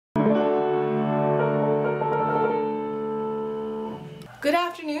Good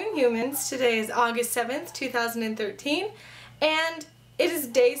afternoon, humans. Today is August 7th, 2013, and it is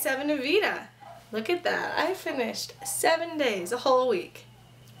day 7 of VEDA. Look at that. I finished 7 days, a whole week.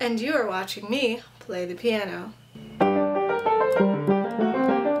 And you are watching me play the piano.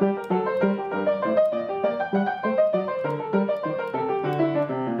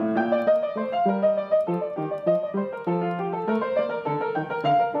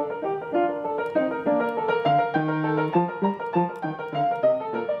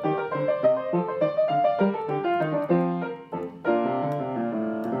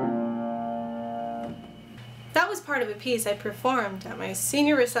 That was part of a piece I performed at my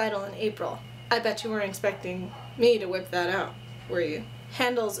senior recital in April. I bet you weren't expecting me to whip that out, were you?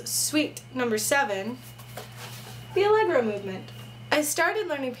 Handel's Suite No. 7, the Allegro movement. I started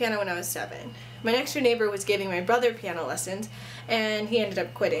learning piano when I was 7. My next door neighbor was giving my brother piano lessons, and he ended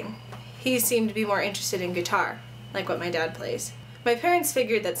up quitting. He seemed to be more interested in guitar, like what my dad plays. My parents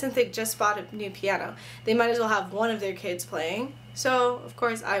figured that since they'd just bought a new piano, they might as well have one of their kids playing, so of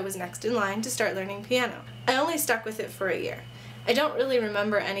course I was next in line to start learning piano. I only stuck with it for a year. I don't really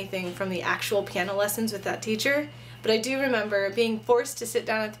remember anything from the actual piano lessons with that teacher, but I do remember being forced to sit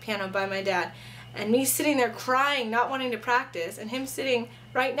down at the piano by my dad, and me sitting there crying, not wanting to practice, and him sitting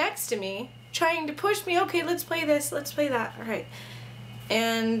right next to me, trying to push me, okay, let's play this, let's play that, alright.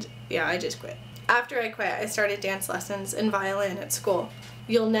 And yeah, I just quit. After I quit, I started dance lessons and violin at school.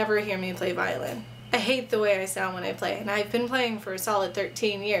 You'll never hear me play violin. I hate the way I sound when I play, and I've been playing for a solid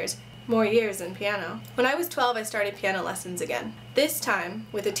 13 years, more years than piano. When I was 12, I started piano lessons again. This time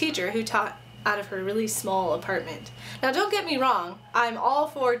with a teacher who taught out of her really small apartment. Now don't get me wrong, I'm all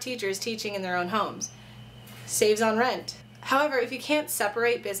for teachers teaching in their own homes. Saves on rent. However, if you can't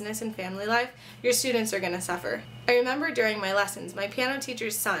separate business and family life, your students are going to suffer. I remember during my lessons, my piano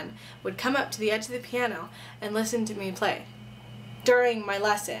teacher's son would come up to the edge of the piano and listen to me play. During my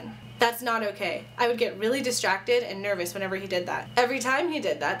lesson. That's not okay. I would get really distracted and nervous whenever he did that. Every time he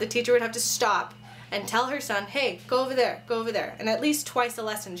did that, the teacher would have to stop and tell her son, hey, go over there, go over there. And at least twice a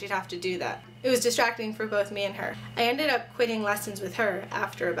lesson she'd have to do that. It was distracting for both me and her. I ended up quitting lessons with her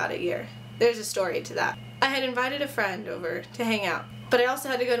after about a year. There's a story to that. I had invited a friend over to hang out, but I also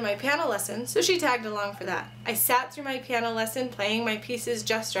had to go to my piano lesson, so she tagged along for that. I sat through my piano lesson playing my pieces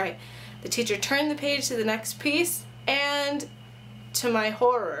just right. The teacher turned the page to the next piece, and to my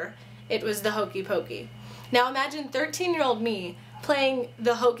horror, it was the Hokey Pokey. Now imagine 13-year-old me playing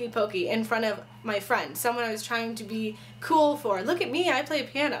the Hokey Pokey in front of my friend, someone I was trying to be cool for. Look at me, I play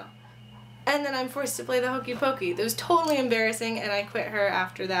piano. And then I'm forced to play the Hokey Pokey. That was totally embarrassing, and I quit her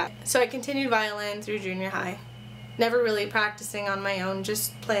after that. So I continued violin through junior high. Never really practicing on my own,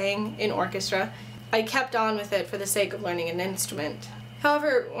 just playing in orchestra. I kept on with it for the sake of learning an instrument.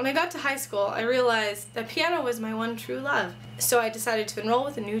 However, when I got to high school, I realized that piano was my one true love. So I decided to enroll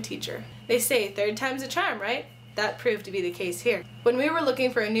with a new teacher. They say third time's a charm, right? That proved to be the case here. When we were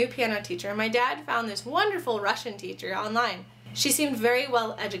looking for a new piano teacher, my dad found this wonderful Russian teacher online. She seemed very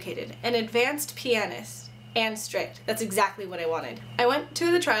well educated, an advanced pianist, and strict. That's exactly what I wanted. I went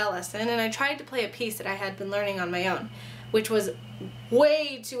to the trial lesson and I tried to play a piece that I had been learning on my own, which was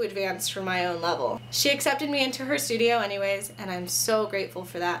way too advanced for my own level. She accepted me into her studio anyways, and I'm so grateful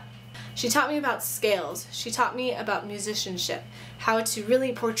for that. She taught me about scales. She taught me about musicianship, how to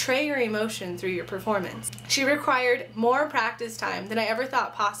really portray your emotion through your performance. She required more practice time than I ever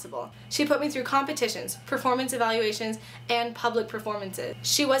thought possible. She put me through competitions, performance evaluations, and public performances.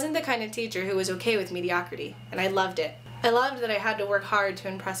 She wasn't the kind of teacher who was okay with mediocrity, and I loved it. I loved that I had to work hard to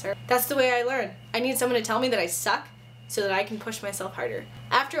impress her. That's the way I learn. I need someone to tell me that I suck so that I can push myself harder.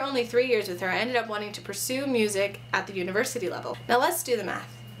 After only 3 years with her, I ended up wanting to pursue music at the university level. Now let's do the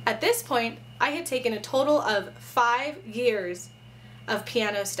math. At this point, I had taken a total of 5 years of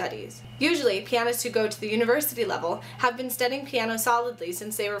piano studies. Usually, pianists who go to the university level have been studying piano solidly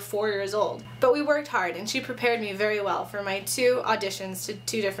since they were 4 years old. But we worked hard, and she prepared me very well for my 2 auditions to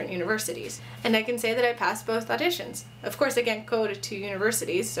 2 different universities. And I can say that I passed both auditions. Of course, I can't go to 2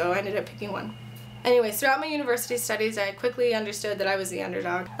 universities, so I ended up picking one. Anyways, throughout my university studies, I quickly understood that I was the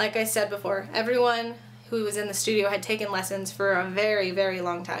underdog. Like I said before, everyone who was in the studio had taken lessons for a very, very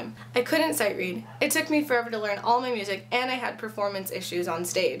long time. I couldn't sight read. It took me forever to learn all my music, and I had performance issues on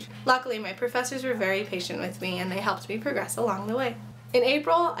stage. Luckily, my professors were very patient with me, and they helped me progress along the way. In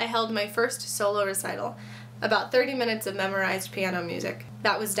April, I held my first solo recital, about 30 minutes of memorized piano music.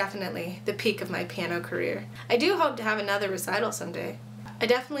 That was definitely the peak of my piano career. I do hope to have another recital someday. I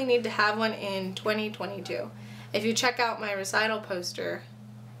definitely need to have one in 2022. If you check out my recital poster,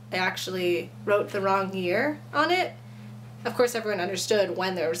 I actually wrote the wrong year on it. Of course, everyone understood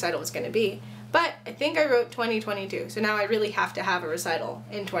when the recital was going to be, But I think I wrote 2022, so now I really have to have a recital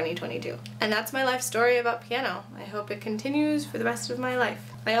in 2022. And that's my life story about piano. I hope it continues for the rest of my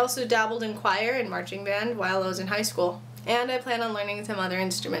life. I also dabbled in choir and marching band while I was in high school. And I plan on learning some other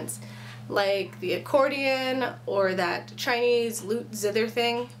instruments, like the accordion or that Chinese lute zither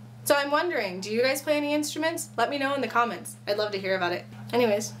thing. So I'm wondering, do you guys play any instruments? Let me know in the comments. I'd love to hear about it.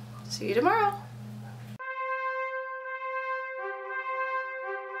 Anyways, see you tomorrow.